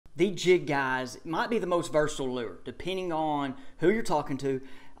the jig, guys, might be the most versatile lure, depending on who you're talking to.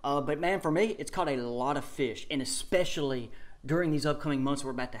 But man, for me, it's caught a lot of fish, and especially during these upcoming months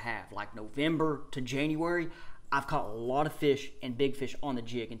we're about to have, like November to January. I've caught a lot of fish and big fish on the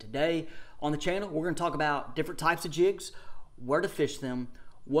jig. And today on the channel, we're going to talk about different types of jigs, where to fish them,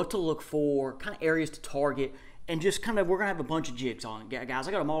 what to look for, kind of areas to target, and just kind of, we're going to have a bunch of jigs on it. Guys,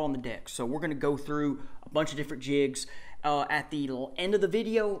 I got them all on the deck. So we're going to go through a bunch of different jigs. At the end of the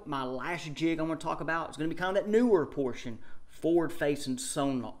video, my last jig I'm going to talk about is going to be kind of that newer portion, forward-facing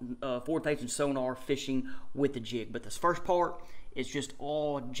sonar fishing with the jig. But this first part is just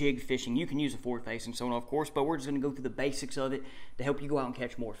all jig fishing. You can use a forward-facing sonar, of course, but we're just going to go through the basics of it to help you go out and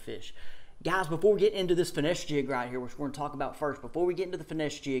catch more fish. Guys, before we get into this finesse jig right here, which we're going to talk about first, before we get into the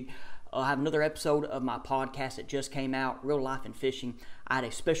finesse jig, I have another episode of my podcast that just came out, Real Life in Fishing. I had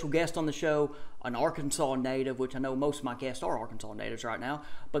a special guest on the show, an Arkansas native, which I know most of my guests are Arkansas natives right now.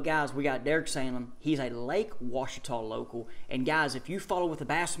 But guys, we got Derek Salem. He's a Lake Ouachita local. And guys, if you follow with the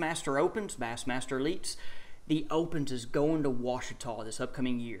Bassmaster Opens, Bassmaster Elites, the Opens is going to Ouachita this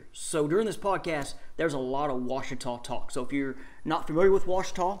upcoming year. So during this podcast, there's a lot of Ouachita talk. So if you're not familiar with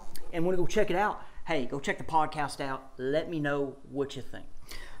Ouachita and want to go check it out, hey, go check the podcast out. Let me know what you think.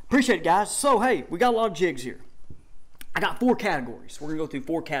 Appreciate it, guys. So, hey, we got a lot of jigs here. I got 4 categories. We're going to go through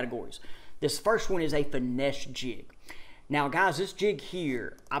 4 categories. This first one is a finesse jig. Now, guys, this jig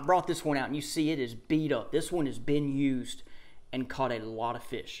here, I brought this one out, and you see it is beat up. This one has been used and caught a lot of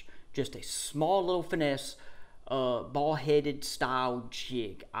fish. Just a small little finesse ball-headed style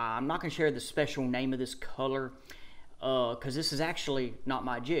jig. I'm not going to share the special name of this color because this is actually not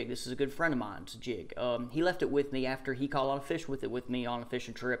my jig. This is a good friend of mine's jig. He left it with me after he caught a lot of fish with it with me on a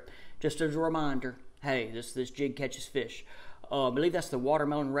fishing trip. Just as a reminder, hey, this jig catches fish. I believe that's the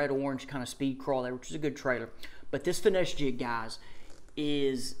watermelon red orange kind of speed crawl there, which is a good trailer. But this finesse jig, guys,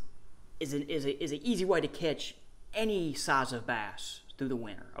 is an easy way to catch any size of bass through the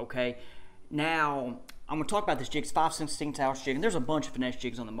winter. Okay, now I'm going to talk about this jig. It's 5/16 ounce jig, and there's a bunch of finesse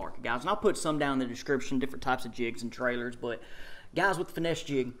jigs on the market, guys. And I'll put some down in the description, different types of jigs and trailers. But guys, with the finesse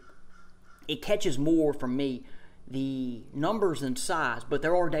jig, it catches more from me the numbers and size, but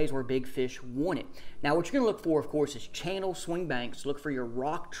there are days where big fish want it. Now, what you're going to look for, of course, is channel swing banks. Look for your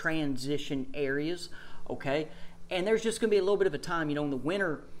rock transition areas, okay? And there's just going to be a little bit of a time, in the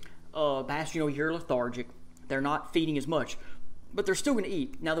winter, bass, you're lethargic. They're not feeding as much, but they're still going to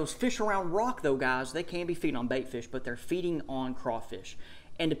eat. Now, those fish around rock, though, guys, they can be feeding on bait fish, but they're feeding on crawfish.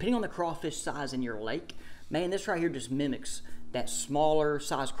 And depending on the crawfish size in your lake, man, this right here just mimics that smaller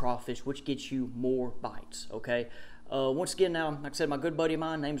size crawfish, which gets you more bites, okay? Once again, now, like I said, my good buddy of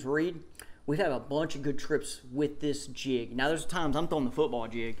mine, name's Reed. We've had a bunch of good trips with this jig. Now, there's times I'm throwing the football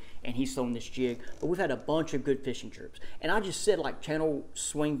jig and he's throwing this jig, but we've had a bunch of good fishing trips. And I just said like channel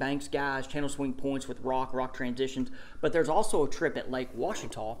swing banks, guys, channel swing points with rock transitions, but there's also a trip at Lake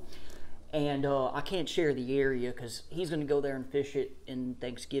Ouachita, and I can't share the area because he's going to go there and fish it in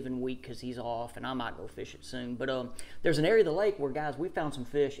Thanksgiving week because he's off, and I might go fish it soon. But there's an area of the lake where, guys, we found some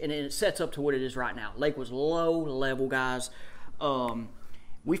fish, and it sets up to what it is right now. Lake was low level, guys.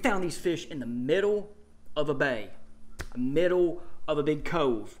 We found these fish in the middle of a bay, middle of a big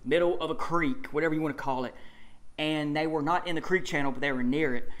cove, middle of a creek, whatever you want to call it. And they were not in the creek channel, but they were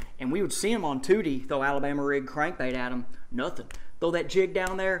near it. And we would see them on Tootie, throw Alabama rig crankbait at them, nothing. Throw that jig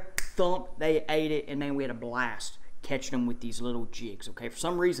down there, thump, they ate it, and man, we had a blast catching them with these little jigs, okay? For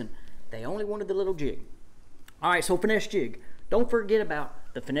some reason, they only wanted the little jig. All right, so finesse jig. Don't forget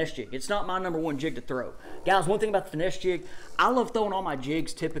about the finesse jig. It's not my #1 jig to throw. Guys, one thing about the finesse jig, I love throwing all my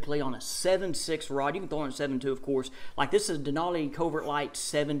jigs typically on a 7.6 rod. You can throw on a 7.2, of course. Like this is a Denali Covert Light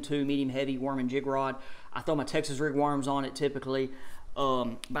 7.2 medium heavy worm and jig rod. I throw my Texas rig worms on it typically.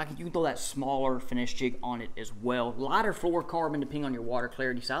 But you can throw that smaller finesse jig on it as well. Lighter fluorocarbon depending on your water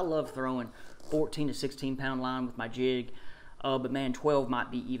clarity. So I love throwing 14 to 16 pound line with my jig. But man, 12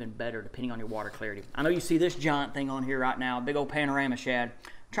 might be even better depending on your water clarity. I know you see this giant thing on here right now, big old panorama shad.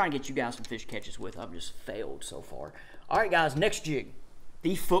 I'm trying to get you guys some fish catches with. I've just failed so far. All right, guys, next jig,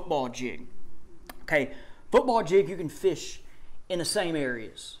 the football jig. Okay, football jig, you can fish in the same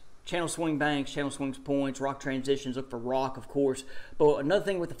areas. Channel swing banks, channel swings points, rock transitions, look for rock, of course. But another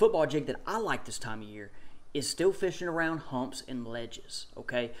thing with the football jig that I like this time of year is still fishing around humps and ledges,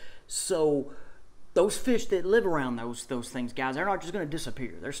 okay? So those fish that live around those things, guys, they're not just going to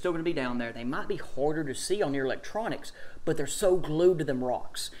disappear. They're still going to be down there. They might be harder to see on your electronics, but they're so glued to them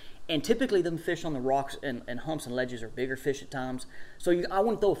rocks. And typically them fish on the rocks and humps and ledges are bigger fish at times. So I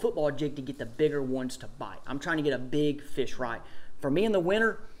want to throw a football jig to get the bigger ones to bite. I'm trying to get a big fish right. For me in the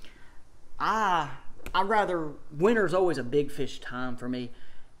winter, I'd rather, winter's always a big fish time for me.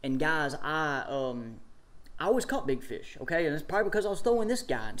 And guys, I always caught big fish, okay? And it's probably because I was throwing this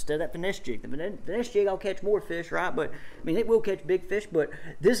guy instead of that finesse jig. The finesse jig, I'll catch more fish, right? But, I mean, it will catch big fish, but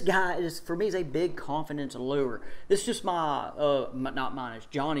this guy is, for me, is a big confidence lure. This is just my, not mine, it's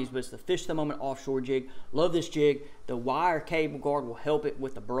Johnny's, but it's the Fish of the Moment offshore jig. Love this jig. The wire cable guard will help it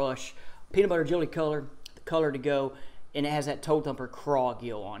with the brush. Peanut butter jelly color, the color to go, and it has that toe thumper craw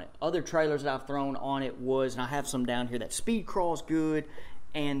gill on it. Other trailers that I've thrown on it was, and I have some down here, that speed craw's good.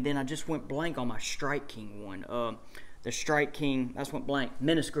 And then I just went blank on my Strike King one. The Strike King, I just went blank.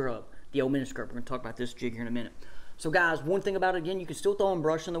 Menace Grub, the old Menace Grub. We're going to talk about this jig here in a minute. So guys, one thing about it, again, you can still throw on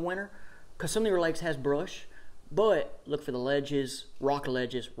brush in the winter because some of your lakes has brush, but look for the ledges, rock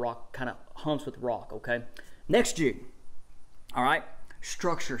kind of humps with rock, okay? Next jig, all right,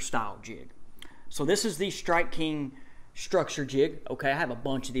 structure style jig. So this is the Strike King structure jig, okay? I have a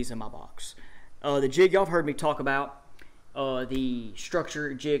bunch of these in my box. The jig y'all have heard me talk about, the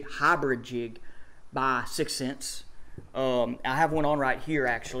structure jig, hybrid jig by 6 Cents. I have one on right here,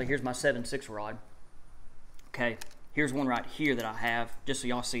 actually. Here's my 7/6 rod. Okay, here's one right here that I have, just so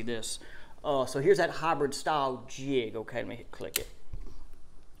y'all see this. So here's that hybrid style jig. Okay, let me hit click it.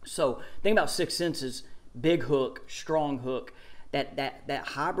 So thing about 6 Cents is big hook, strong hook. That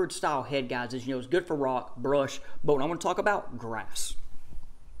hybrid style head, guys, is, you know, it's good for rock, brush, but when I'm going to talk about grass.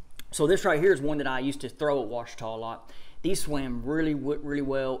 So this right here is one that I used to throw at Washita a lot. These swam really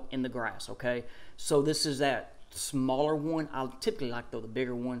well in the grass, okay? So this is that smaller one. I typically like throw the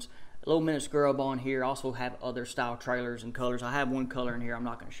bigger ones. A little Menace Grub on here. I also have other style trailers and colors. I have one color in here I'm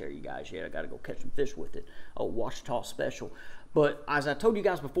not going to share you guys yet. I got to go catch some fish with it. A Washita special. But as I told you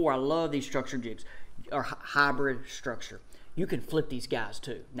guys before, I love these structure jigs, or hybrid structure. You can flip these guys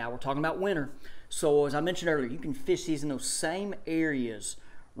too. Now we're talking about winter. So as I mentioned earlier, you can fish these in those same areas.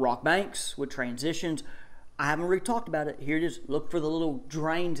 Rock banks with transitions. I haven't really talked about it. Here it is. Look for the little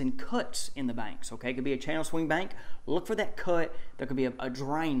drains and cuts in the banks. Okay, it could be a channel swing bank. Look for that cut. There could be a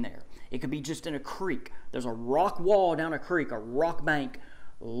drain there. It could be just in a creek. There's a rock wall down a creek, a rock bank.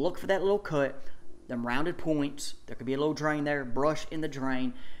 Look for that little cut, them rounded points. There could be a little drain there. Brush in the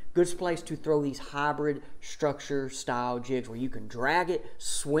drain. Good place to throw these hybrid structure style jigs where you can drag it,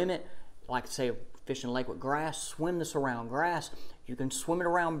 swim it, like say fishing a lake with grass, swim this around grass. You can swim it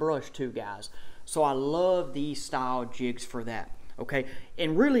around brush too, guys. So I love these style jigs for that, okay?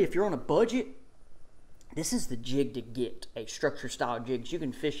 And really, if you're on a budget, this is the jig to get, a structure style jigs. You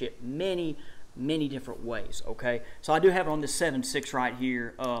can fish it many different ways, okay? So I do have it on the 7/6 right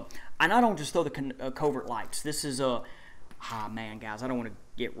here. And I don't just throw the covert lights. This is a, man, guys, I don't want to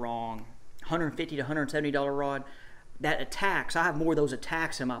get wrong, $150 to $170 rod. That attacks, I have more of those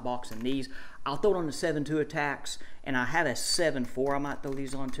attacks in my box than these. I'll throw it on the 7.2 attacks, and I have a 7.4 I might throw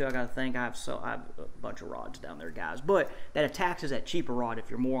these on too. I got to think, I have a bunch of rods down there, guys. But that attacks is that cheaper rod if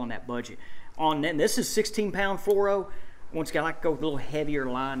you're more on that budget. On this is 16-pound fluoro. Once again, I like to go with a little heavier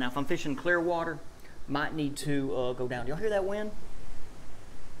line. Now, if I'm fishing clear water, might need to go down. Y'all hear that wind?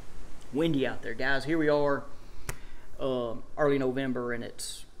 Windy out there, guys. Here we are, early November, and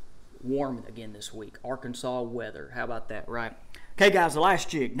it's warm again this week. Arkansas weather. How about that, right? Okay, guys, the last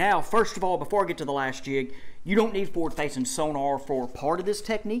jig. Now, first of all, before I get to the last jig, you don't need forward-facing sonar for part of this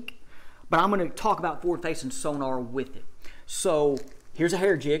technique, but I'm going to talk about forward-facing sonar with it. So, here's a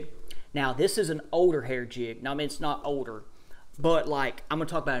hair jig. Now, this is an older hair jig. Now, I mean, it's not older, but, like, I'm going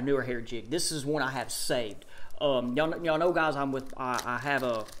to talk about a newer hair jig. This is one I have saved. Y'all know, guys, I have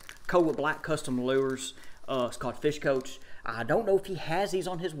a code with Black Custom Lures. It's called Fishcoach. I don't know if he has these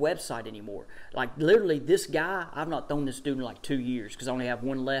on his website anymore. Like, literally, this guy, I've not thrown this dude in like 2 years because I only have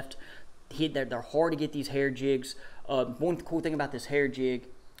one left. They're hard to get, these hair jigs. One cool thing about this hair jig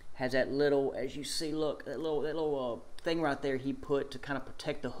has that little, as you see, look, that little thing right there he put to kind of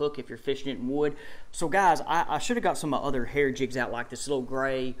protect the hook if you're fishing it in wood. So, guys, I should have got some other hair jigs out, like this little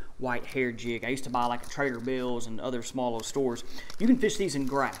gray, white hair jig. I used to buy like at Trader Bill's and other small little stores. You can fish these in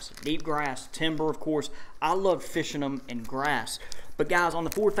grass, deep grass, timber, of course. I love fishing them in grass. But, guys, on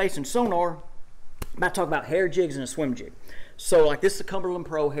the forward-facing sonar, I'm about to talk about hair jigs and a swim jig. So, like, this is the Cumberland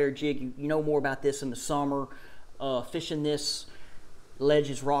Pro hair jig. You know more about this in the summer, fishing this,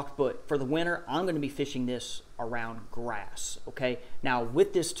 ledges, rocks, but for the winter, I'm going to be fishing this around grass, okay? Now,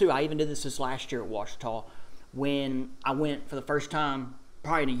 with this, too, I even did this last year at Washita when I went for the first time,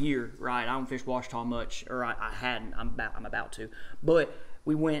 probably in a year, right? I don't fish Washita much, or I hadn't. I'm about to. But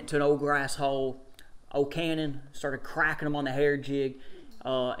we went to an old grass hole, old cannon, started cracking them on the hair jig,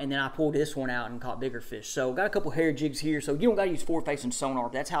 and then I pulled this one out and caught bigger fish. So got a couple hair jigs here. So you don't got to use forward-facing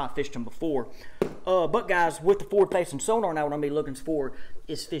sonar. That's how I fished them before. But guys, with the forward-facing sonar now, what I'm going to be looking for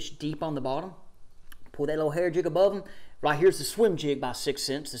is fish deep on the bottom. Pull that little hair jig above them. Right here's the swim jig by 6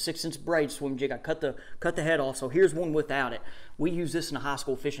 cents, the 6 cents braid swim jig. I cut the head off, so here's one without it. We use this in a high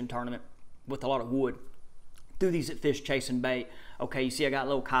school fishing tournament with a lot of wood. Do these at Fish Chasing Bait. Okay, you see I got a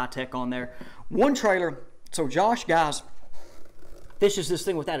little Kitech on there. One trailer. So Josh, guys, fishes this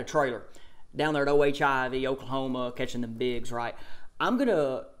thing without a trailer down there at OHIV, Oklahoma, catching the bigs. Right. I'm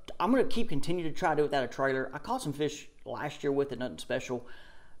gonna continue to try to do it without a trailer. I caught some fish last year with it, nothing special.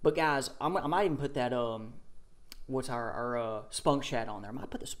 But guys, I might even put that what's our spunk shad on there. I might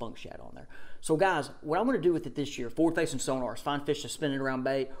put the spunk shad on there. So guys, what I'm going to do with it this year, forward facing sonar, is find fish suspended around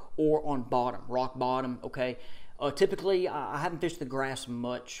bait or on bottom, rock bottom. Okay. Typically, I haven't fished the grass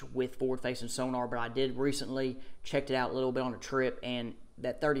much with forward facing sonar, but I did recently, checked it out a little bit on a trip, and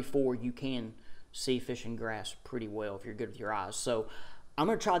that 34 you can see fish in grass pretty well if you're good with your eyes. So I'm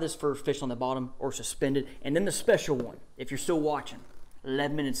going to try this for fish on the bottom or suspended. And then the special one, if you're still watching,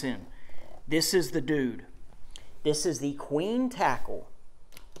 11 minutes in, this is the dude. This is the Queen Tackle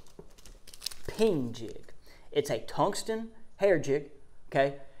Ping Jig. It's a tungsten hair jig,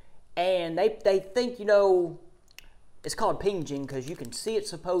 okay? And they think, you know, it's called ping jig because you can see it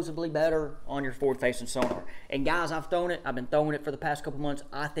supposedly better on your forward-facing sonar. And guys, I've been throwing it for the past couple months.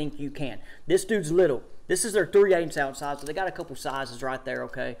 I think you can. This dude's little. This is their 3/8 ounce size, so they got a couple sizes right there,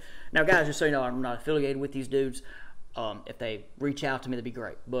 okay? Now, guys, just so you know, I'm not affiliated with these dudes. If they reach out to me, that'd be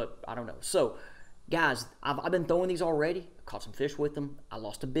great, but I don't know. So, guys, I've been throwing these already. Caught some fish with them. I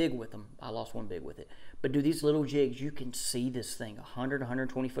lost a big with them. I lost one big with it. But do these little jigs, you can see this thing 100,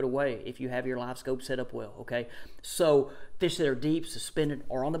 120 foot away if you have your live scope set up well, okay? So fish that are deep, suspended,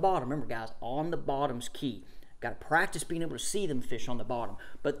 or on the bottom. Remember, guys, on the bottom's key. Got to practice being able to see them fish on the bottom.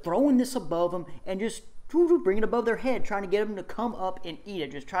 But throwing this above them and just bring it above their head, trying to get them to come up and eat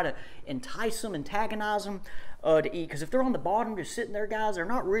it. Just try to entice them, antagonize them to eat. Because if they're on the bottom just sitting there, guys, they're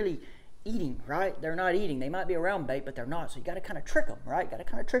not really eating, right? They're not eating. They might be around bait, but they're not. So you got to kind of trick them, right? Got to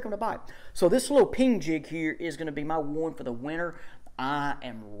kind of trick them to bite. So this little ping jig here is going to be my one for the winter. I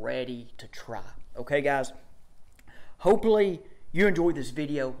am ready to try. Okay, guys? Hopefully you enjoyed this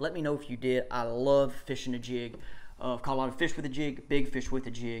video. Let me know if you did. I love fishing a jig. I've caught a lot of fish with a jig, big fish with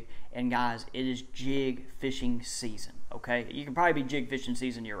a jig. And guys, it is jig fishing season, okay? You can probably be jig fishing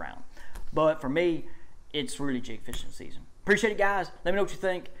season year round. But for me, it's really jig fishing season. Appreciate it, guys. Let me know what you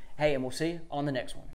think. Hey, and we'll see you on the next one.